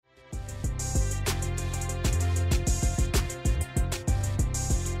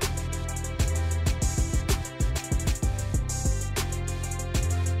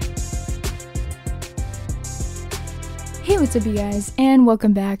what's up, you guys, and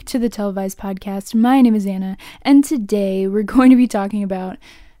welcome back to the Televised Podcast. My name is Anna, and today we're going to be talking about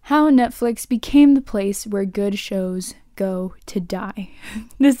how Netflix became the place where good shows go to die.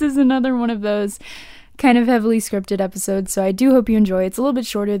 This is another one of those kind of heavily scripted episodes, so I do hope you enjoy. It's a little bit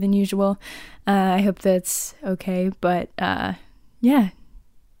shorter than usual. I hope that's okay, but yeah,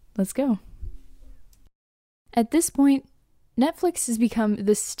 let's go. At this point, Netflix has become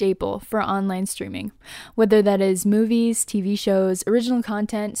the staple for online streaming. Whether that is movies, TV shows, original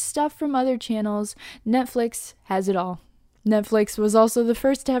content, stuff from other channels, Netflix has it all. Netflix was also the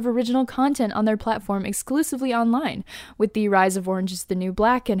first to have original content on their platform exclusively online. With the rise of Orange is the New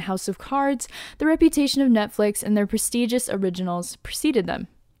Black and House of Cards, the reputation of Netflix and their prestigious originals preceded them.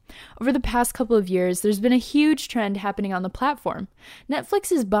 Over the past couple of years, there's been a huge trend happening on the platform. Netflix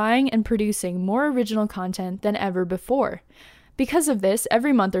is buying and producing more original content than ever before. Because of this,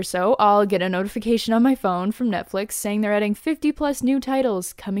 every month or so, I'll get a notification on my phone from Netflix saying they're adding 50 plus new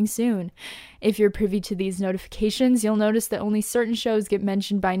titles coming soon. If you're privy to these notifications, you'll notice that only certain shows get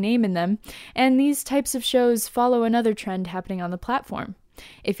mentioned by name in them, and these types of shows follow another trend happening on the platform.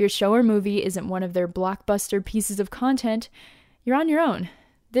 If your show or movie isn't one of their blockbuster pieces of content, you're on your own.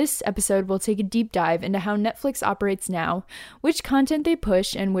 This episode will take a deep dive into how Netflix operates now, which content they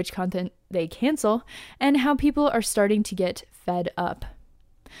push and which content they cancel, and how people are starting to get fed up.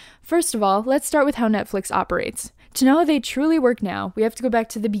 First of all, let's start with how Netflix operates. To know how they truly work now, we have to go back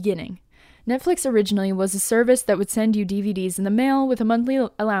to the beginning. Netflix originally was a service that would send you DVDs in the mail with a monthly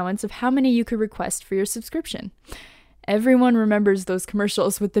allowance of how many you could request for your subscription. Everyone remembers those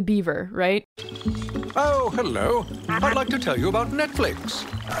commercials with the beaver, right? Oh, hello. I'd like to tell you about Netflix.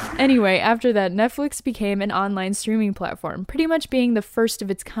 Anyway, after that, Netflix became an online streaming platform, pretty much being the first of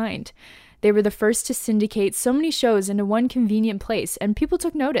its kind. They were the first to syndicate so many shows into one convenient place, and people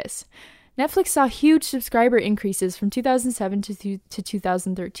took notice. Netflix saw huge subscriber increases from 2007 to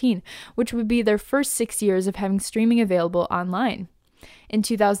 2013, which would be their first 6 years of having streaming available online. In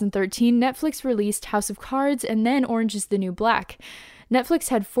 2013, Netflix released House of Cards and then Orange is the New Black. Netflix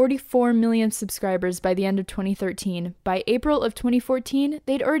had 44 million subscribers by the end of 2013. By April of 2014,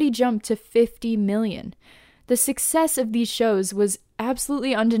 they'd already jumped to 50 million. The success of these shows was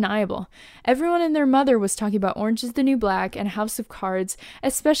absolutely undeniable. Everyone and their mother was talking about Orange is the New Black and House of Cards,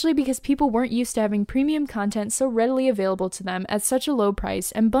 especially because people weren't used to having premium content so readily available to them at such a low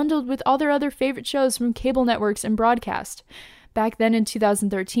price and bundled with all their other favorite shows from cable networks and broadcast. Back then in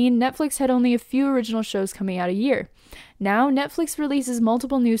 2013, Netflix had only a few original shows coming out a year. Now, Netflix releases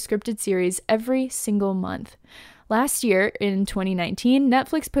multiple new scripted series every single month. Last year, in 2019,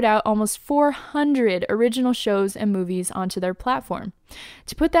 Netflix put out almost 400 original shows and movies onto their platform.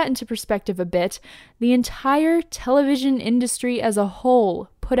 To put that into perspective a bit, the entire television industry as a whole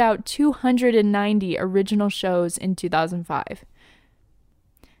put out 290 original shows in 2005.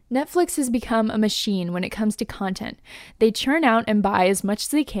 Netflix has become a machine when it comes to content. They churn out and buy as much as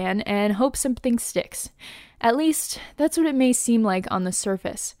they can and hope something sticks. At least, that's what it may seem like on the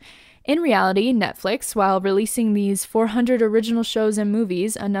surface. In reality, Netflix, while releasing these 400 original shows and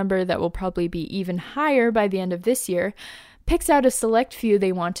movies, a number that will probably be even higher by the end of this year, picks out a select few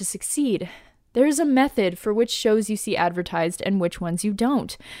they want to succeed. There's a method for which shows you see advertised and which ones you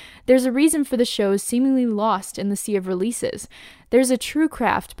don't. There's a reason for the shows seemingly lost in the sea of releases. There's a true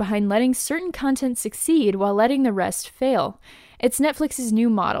craft behind letting certain content succeed while letting the rest fail. It's Netflix's new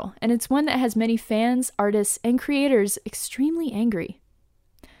model, and it's one that has many fans, artists, and creators extremely angry.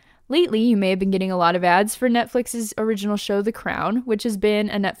 Lately, you may have been getting a lot of ads for Netflix's original show, The Crown, which has been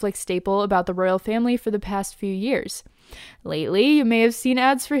a Netflix staple about the royal family for the past few years. Lately, you may have seen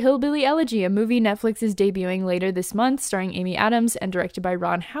ads for Hillbilly Elegy, a movie Netflix is debuting later this month, starring Amy Adams and directed by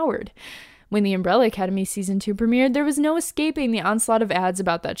Ron Howard. When The Umbrella Academy Season 2 premiered, there was no escaping the onslaught of ads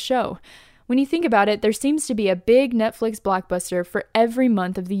about that show. When you think about it, there seems to be a big Netflix blockbuster for every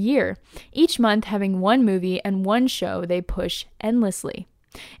month of the year, each month having one movie and one show they push endlessly.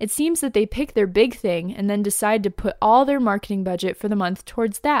 It seems that they pick their big thing and then decide to put all their marketing budget for the month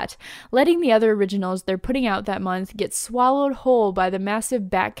towards that, letting the other originals they're putting out that month get swallowed whole by the massive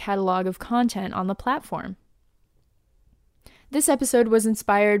back catalog of content on the platform. This episode was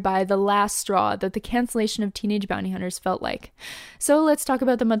inspired by the last straw that the cancellation of Teenage Bounty Hunters felt like. So let's talk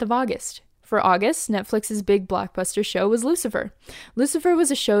about the month of August. For August, Netflix's big blockbuster show was Lucifer. Lucifer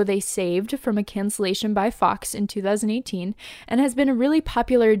was a show they saved from a cancellation by Fox in 2018 and has been a really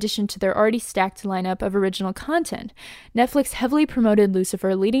popular addition to their already stacked lineup of original content. Netflix heavily promoted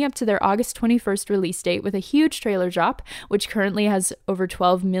Lucifer leading up to their August 21st release date with a huge trailer drop, which currently has over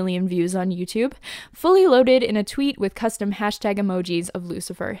 12 million views on YouTube, fully loaded in a tweet with custom hashtag emojis of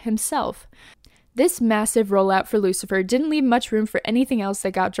Lucifer himself. This massive rollout for Lucifer didn't leave much room for anything else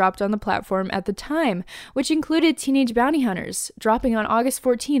that got dropped on the platform at the time, which included Teenage Bounty Hunters, dropping on August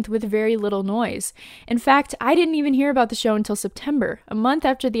 14th with very little noise. In fact, I didn't even hear about the show until September, a month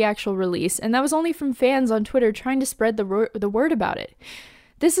after the actual release, and that was only from fans on Twitter trying to spread the word about it.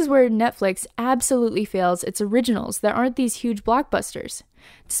 This is where Netflix absolutely fails its originals that aren't these huge blockbusters.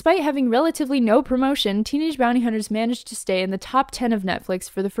 Despite having relatively no promotion, Teenage Bounty Hunters managed to stay in the top 10 of Netflix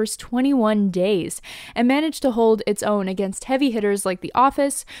for the first 21 days and managed to hold its own against heavy hitters like The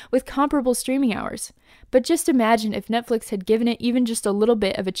Office with comparable streaming hours. But just imagine if Netflix had given it even just a little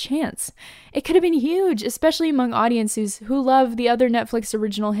bit of a chance. It could have been huge, especially among audiences who love the other Netflix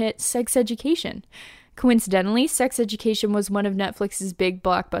original hit, Sex Education. Coincidentally, Sex Education was one of Netflix's big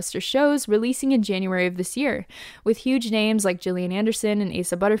blockbuster shows, releasing in January of this year. With huge names like Gillian Anderson and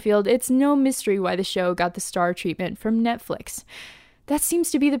Asa Butterfield, it's no mystery why the show got the star treatment from Netflix. That seems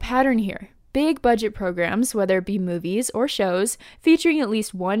to be the pattern here. Big budget programs, whether it be movies or shows, featuring at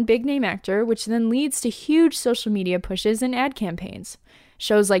least one big name actor, which then leads to huge social media pushes and ad campaigns.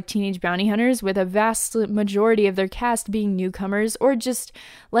 Shows like Teenage Bounty Hunters, with a vast majority of their cast being newcomers or just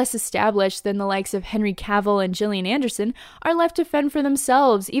less established than the likes of Henry Cavill and Gillian Anderson, are left to fend for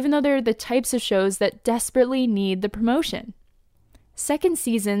themselves, even though they're the types of shows that desperately need the promotion. Second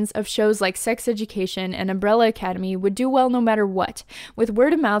seasons of shows like Sex Education and Umbrella Academy would do well no matter what, with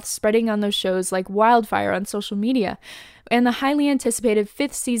word of mouth spreading on those shows like wildfire on social media. And the highly anticipated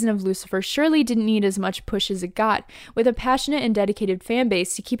 5th season of Lucifer surely didn't need as much push as it got, with a passionate and dedicated fan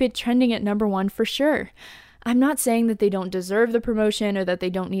base to keep it trending at number 1 for sure. I'm not saying that they don't deserve the promotion or that they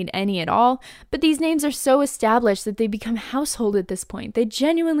don't need any at all, but these names are so established that they become household at this point. They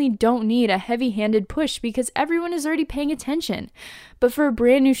genuinely don't need a heavy-handed push because everyone is already paying attention. But for a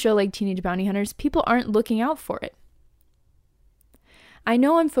brand new show like Teenage Bounty Hunters, people aren't looking out for it. I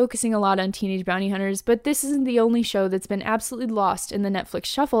know I'm focusing a lot on Teenage Bounty Hunters, but this isn't the only show that's been absolutely lost in the Netflix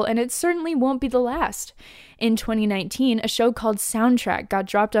shuffle, and it certainly won't be the last. In 2019, a show called Soundtrack got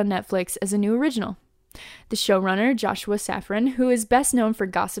dropped on Netflix as a new original. The showrunner, Joshua Safran, who is best known for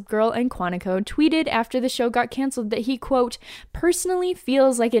Gossip Girl and Quantico, tweeted after the show got canceled that he, quote, personally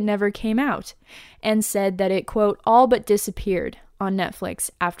feels like it never came out, and said that it, quote, all but disappeared on Netflix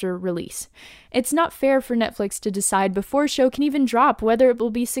after release. It's not fair for Netflix to decide before a show can even drop whether it will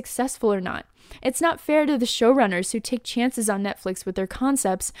be successful or not. It's not fair to the showrunners who take chances on Netflix with their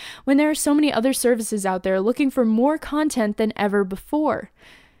concepts when there are so many other services out there looking for more content than ever before.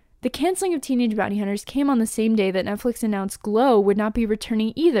 The canceling of Teenage Bounty Hunters came on the same day that Netflix announced Glow would not be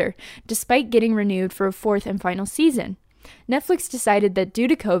returning either, despite getting renewed for a 4th and final season. Netflix decided that due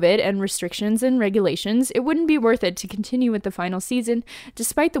to COVID and restrictions and regulations, it wouldn't be worth it to continue with the final season,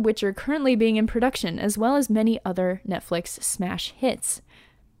 despite The Witcher currently being in production, as well as many other Netflix smash hits.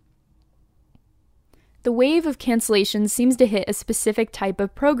 The wave of cancellations seems to hit a specific type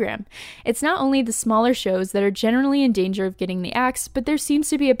of program. It's not only the smaller shows that are generally in danger of getting the axe, but there seems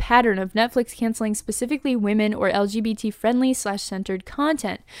to be a pattern of Netflix canceling specifically women or LGBT-friendly/centered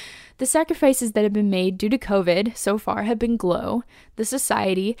content. The sacrifices that have been made due to COVID so far have been Glow, The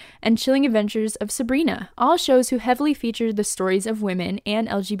Society, and Chilling Adventures of Sabrina, all shows who heavily feature the stories of women and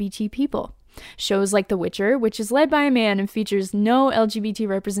LGBT people. Shows like The Witcher, which is led by a man and features no LGBT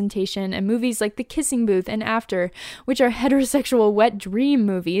representation, and movies like The Kissing Booth and After, which are heterosexual wet dream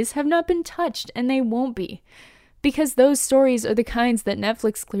movies, have not been touched, and they won't be. Because those stories are the kinds that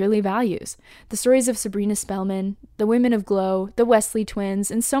Netflix clearly values. The stories of Sabrina Spellman, the women of Glow, the Wesley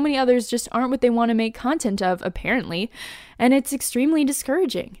twins, and so many others just aren't what they want to make content of, apparently, and it's extremely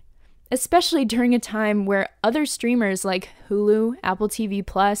discouraging. Especially during a time where other streamers like Hulu, Apple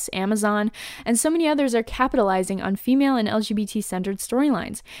TV+, Amazon, and so many others are capitalizing on female and LGBT-centered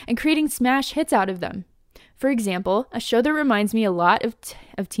storylines and creating smash hits out of them. For example, a show that reminds me a lot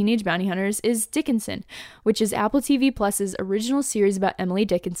of Teenage Bounty Hunters is Dickinson, which is Apple TV+'s original series about Emily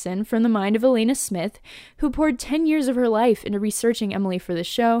Dickinson from the mind of Elena Smith, who poured 10 years of her life into researching Emily for the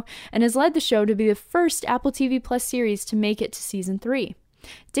show and has led the show to be the first Apple TV+ series to make it to season 3.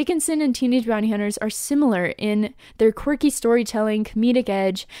 Dickinson and Teenage Bounty Hunters are similar in their quirky storytelling, comedic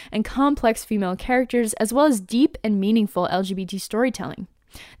edge, and complex female characters, as well as deep and meaningful LGBT storytelling.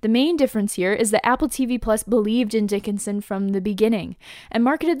 The main difference here is that Apple TV Plus believed in Dickinson from the beginning and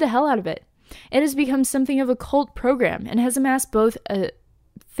marketed the hell out of it. It has become something of a cult program and has amassed both a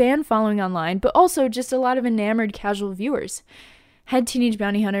fan following online, but also just a lot of enamored casual viewers. Had Teenage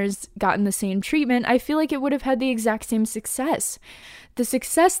Bounty Hunters gotten the same treatment, I feel like it would have had the exact same success. The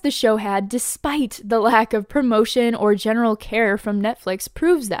success the show had, despite the lack of promotion or general care from Netflix,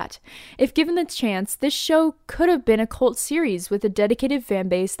 proves that. If given the chance, this show could have been a cult series with a dedicated fan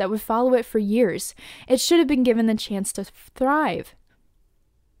base that would follow it for years. It should have been given the chance to thrive.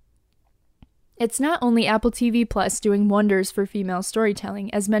 It's not only Apple TV Plus doing wonders for female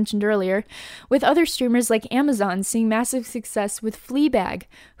storytelling, as mentioned earlier, with other streamers like Amazon seeing massive success with Fleabag,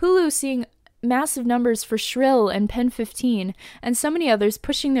 Hulu seeing massive numbers for Shrill and Pen 15, and so many others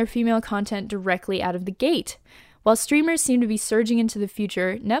pushing their female content directly out of the gate. While streamers seem to be surging into the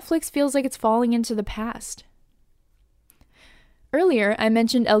future, Netflix feels like it's falling into the past. Earlier, I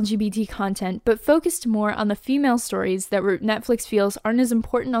mentioned LGBT content, but focused more on the female stories that Netflix feels aren't as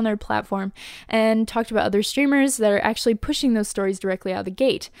important on their platform, and talked about other streamers that are actually pushing those stories directly out of the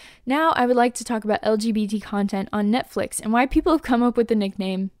gate. Now, I would like to talk about LGBT content on Netflix, and why people have come up with the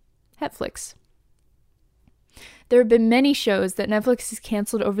nickname Netflix. There have been many shows that Netflix has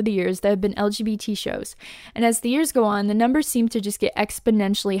canceled over the years that have been LGBT shows, and as the years go on, the numbers seem to just get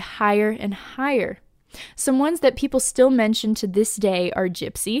exponentially higher and higher. Some ones that people still mention to this day are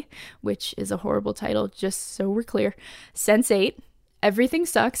Gypsy, which is a horrible title, just so we're clear, Sense8, Everything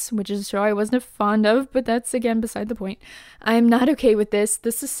Sucks, which is a show I wasn't fond of, but that's again beside the point. I'm Not Okay With This,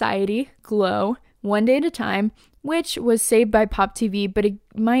 The Society, Glow, One Day at a Time, which was saved by Pop TV, but it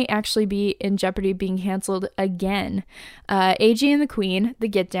might actually be in jeopardy of being canceled again. AG and the Queen, The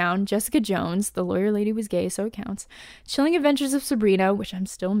Get Down, Jessica Jones, the lawyer lady was gay, so it counts. Chilling Adventures of Sabrina, which I'm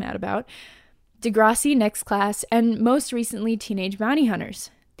still mad about. Degrassi, Next Class, and most recently Teenage Bounty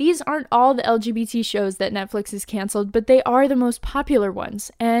Hunters. These aren't all the LGBT shows that Netflix has canceled, but they are the most popular ones,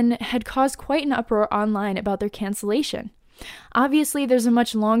 and had caused quite an uproar online about their cancellation. Obviously, there's a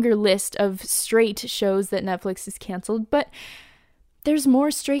much longer list of straight shows that Netflix has canceled, but there's more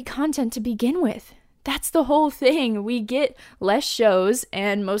straight content to begin with. That's the whole thing. We get less shows,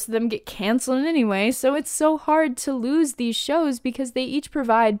 and most of them get canceled anyway, so it's so hard to lose these shows because they each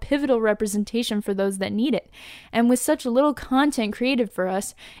provide pivotal representation for those that need it. And with such little content created for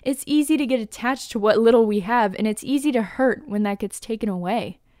us, it's easy to get attached to what little we have, and it's easy to hurt when that gets taken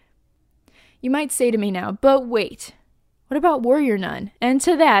away. You might say to me now, but wait, what about Warrior Nun? And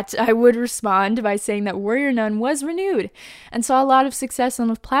to that, I would respond by saying that Warrior Nun was renewed and saw a lot of success on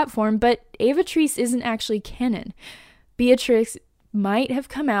the platform, but Avatrice isn't actually canon. Beatrix might have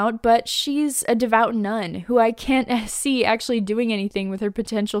come out, but she's a devout nun who I can't see actually doing anything with her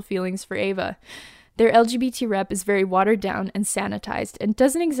potential feelings for Ava. Their LGBT rep is very watered down and sanitized, and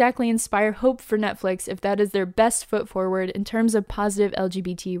doesn't exactly inspire hope for Netflix if that is their best foot forward in terms of positive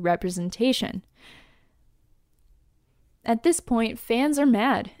LGBT representation. At this point, fans are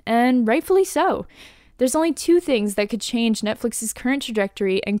mad, and rightfully so. There's only two things that could change Netflix's current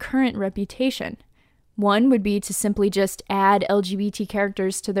trajectory and current reputation. One would be to simply just add LGBT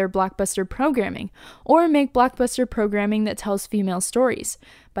characters to their blockbuster programming, or make blockbuster programming that tells female stories.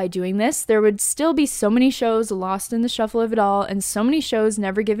 By doing this, there would still be so many shows lost in the shuffle of it all, and so many shows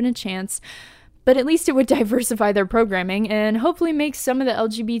never given a chance, but at least it would diversify their programming and hopefully make some of the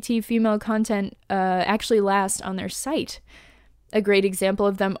LGBT female content actually last on their site. A great example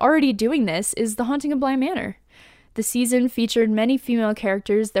of them already doing this is The Haunting of Bly Manor. The season featured many female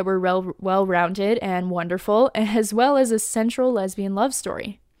characters that were well-rounded and wonderful, as well as a central lesbian love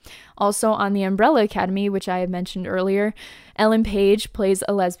story. Also on The Umbrella Academy, which I had mentioned earlier, Ellen Page plays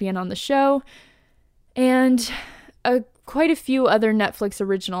a lesbian on the show, and quite a few other Netflix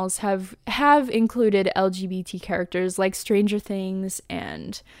originals have included LGBT characters like Stranger Things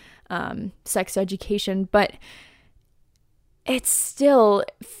and Sex Education, but it still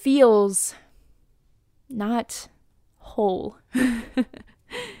feels not whole.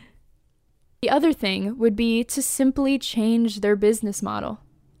 The other thing would be to simply change their business model.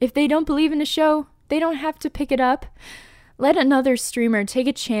 If they don't believe in a show, they don't have to pick it up. Let another streamer take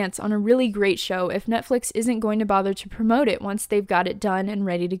a chance on a really great show if Netflix isn't going to bother to promote it once they've got it done and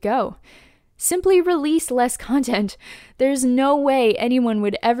ready to go. Simply release less content. There's no way anyone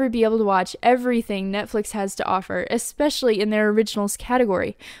would ever be able to watch everything Netflix has to offer, especially in their originals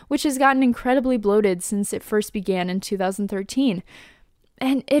category, which has gotten incredibly bloated since it first began in 2013.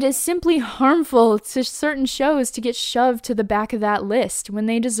 And it is simply harmful to certain shows to get shoved to the back of that list when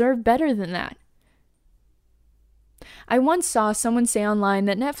they deserve better than that. I once saw someone say online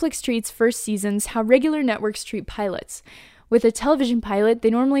that Netflix treats first seasons how regular networks treat pilots. With a television pilot, they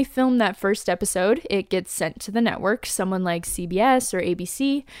normally film that first episode, it gets sent to the network, someone like CBS or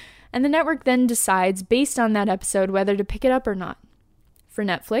ABC, and the network then decides based on that episode whether to pick it up or not. For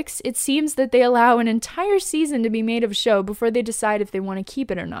Netflix, it seems that they allow an entire season to be made of a show before they decide if they want to keep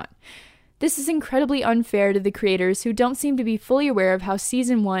it or not. This is incredibly unfair to the creators who don't seem to be fully aware of how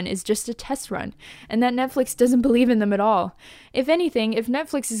season 1 is just a test run, and that Netflix doesn't believe in them at all. If anything, if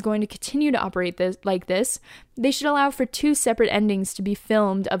Netflix is going to continue to operate like this, they should allow for 2 separate endings to be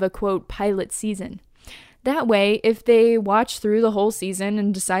filmed of a, quote, pilot season. That way, if they watch through the whole season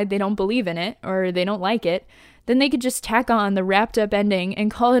and decide they don't believe in it, or they don't like it, then they could just tack on the wrapped up ending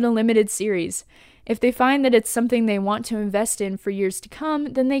and call it a limited series. If they find that it's something they want to invest in for years to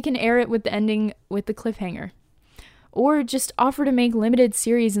come, then they can air it with the ending with the cliffhanger. Or just offer to make limited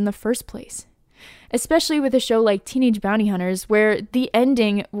series in the first place. Especially with a show like Teenage Bounty Hunters, where the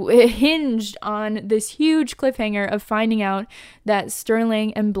ending hinged on this huge cliffhanger of finding out that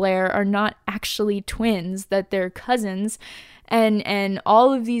Sterling and Blair are not actually twins, that they're cousins, and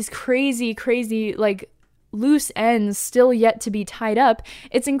all of these crazy, like, loose ends still yet to be tied up.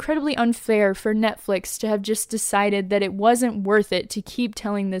 It's incredibly unfair for Netflix to have just decided that it wasn't worth it to keep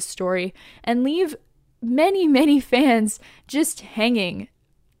telling this story and leave many fans just hanging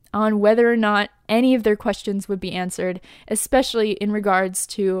on whether or not any of their questions would be answered, especially in regards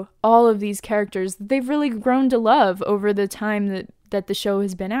to all of these characters that they've really grown to love over the time that the show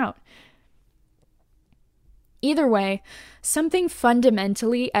has been out. Either way, something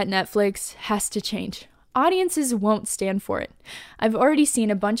fundamentally at Netflix has to change. Audiences won't stand for it. I've already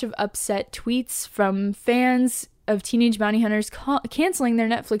seen a bunch of upset tweets from fans of Teenage Bounty Hunters canceling their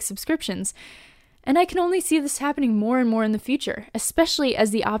Netflix subscriptions, and I can only see this happening more and more in the future, especially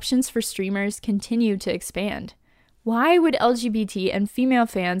as the options for streamers continue to expand. Why would LGBT and female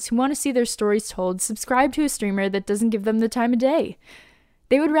fans who want to see their stories told subscribe to a streamer that doesn't give them the time of day?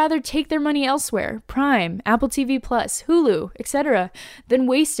 They would rather take their money elsewhere, Prime, Apple TV+, Hulu, etc., than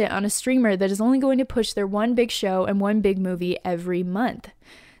waste it on a streamer that is only going to push their one big show and one big movie every month.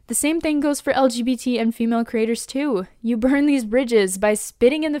 The same thing goes for LGBT and female creators too. You burn these bridges by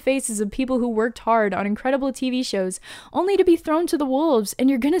spitting in the faces of people who worked hard on incredible TV shows only to be thrown to the wolves, and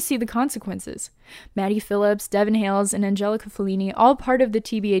you're gonna see the consequences. Maddie Phillips, Devin Hales, and Angelica Fellini, all part of the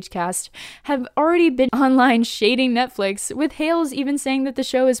TBH cast, have already been online shading Netflix, with Hales even saying that the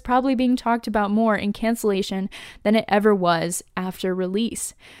show is probably being talked about more in cancellation than it ever was after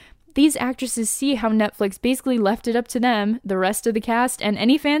release. These actresses see how Netflix basically left it up to them, the rest of the cast, and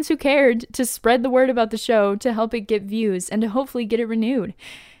any fans who cared to spread the word about the show to help it get views and to hopefully get it renewed.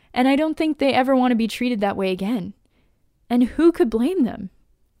 And I don't think they ever want to be treated that way again. And who could blame them?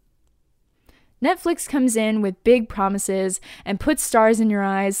 Netflix comes in with big promises and puts stars in your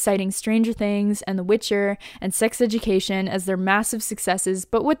eyes, citing Stranger Things and The Witcher and Sex Education as their massive successes,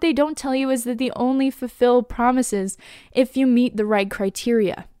 but what they don't tell you is that they only fulfill promises if you meet the right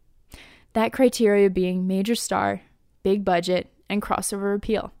criteria. That criteria being major star, big budget, and crossover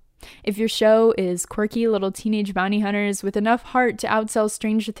appeal. If your show is quirky little Teenage Bounty Hunters with enough heart to outsell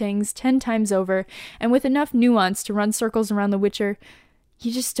Stranger Things 10 times over, and with enough nuance to run circles around The Witcher,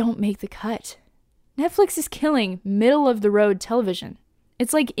 you just don't make the cut. Netflix is killing middle-of-the-road television.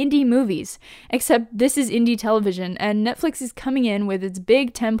 It's like indie movies, except this is indie television, and Netflix is coming in with its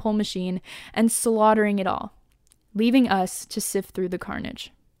big tentpole machine and slaughtering it all, leaving us to sift through the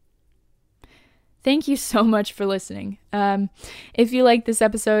carnage. Thank you so much for listening. If you like this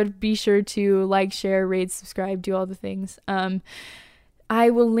episode, be sure to like, share, rate, subscribe, do all the things.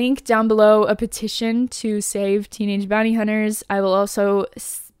 I will link down below a petition to save Teenage Bounty Hunters. I will also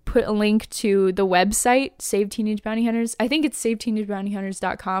put a link to the website, Save Teenage Bounty Hunters. I think it's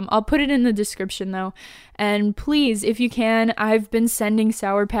saveteenagebountyhunters.com. I'll put it in the description though. And please, if you can, I've been sending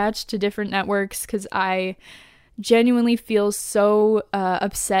Sour Patch to different networks because I genuinely feel so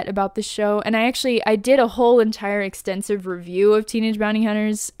upset about the show, and I did a whole entire extensive review of Teenage Bounty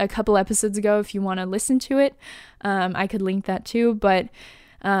Hunters a couple episodes ago. If you want to listen to it, I could link that too. But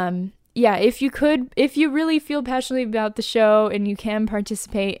yeah, if you really feel passionately about the show and you can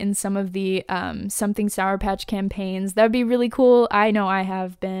participate in some of the Something Sour Patch campaigns, that would be really cool. I know I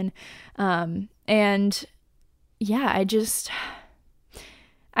have been, and yeah,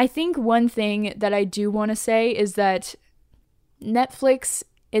 I think one thing that I do want to say is that Netflix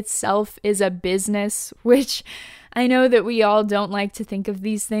itself is a business, which I know that we all don't like to think of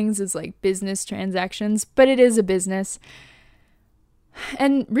these things as like business transactions, but it is a business.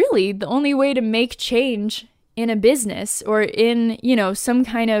 And really, the only way to make change in a business or in, some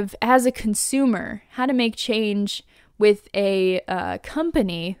kind of, as a consumer, how to make change with a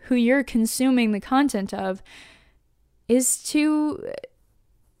company who you're consuming the content of is to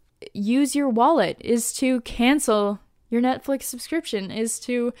use your wallet, is to cancel your Netflix subscription,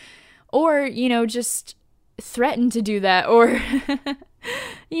 or just threaten to do that, or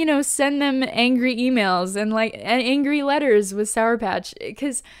send them angry emails and angry letters with Sour Patch,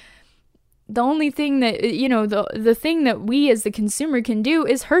 because the only thing that, the thing that we as the consumer can do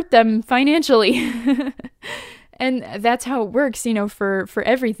is hurt them financially. And that's how it works, for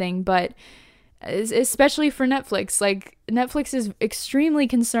everything. But especially for Netflix, like Netflix is extremely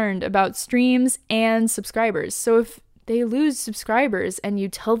concerned about streams and subscribers. So if they lose subscribers and you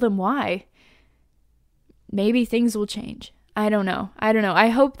tell them why, maybe things will change. I don't know. I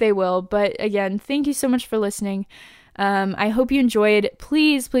hope they will. But again, thank you so much for listening. I hope you enjoyed.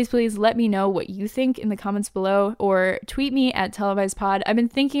 Please, please, please let me know what you think in the comments below, or tweet me at TelevisedPod. I've been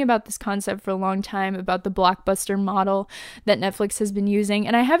thinking about this concept for a long time, about the blockbuster model that Netflix has been using,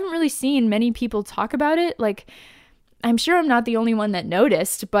 and I haven't really seen many people talk about it. Like, I'm sure I'm not the only one that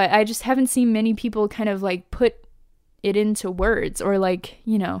noticed, but I just haven't seen many people kind of like put it into words, or like,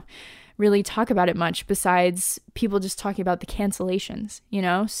 really talk about it much, besides people just talking about the cancellations,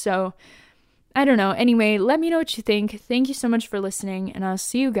 So I don't know. Anyway, let me know what you think. Thank you so much for listening, and I'll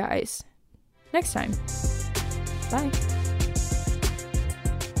see you guys next time. Bye.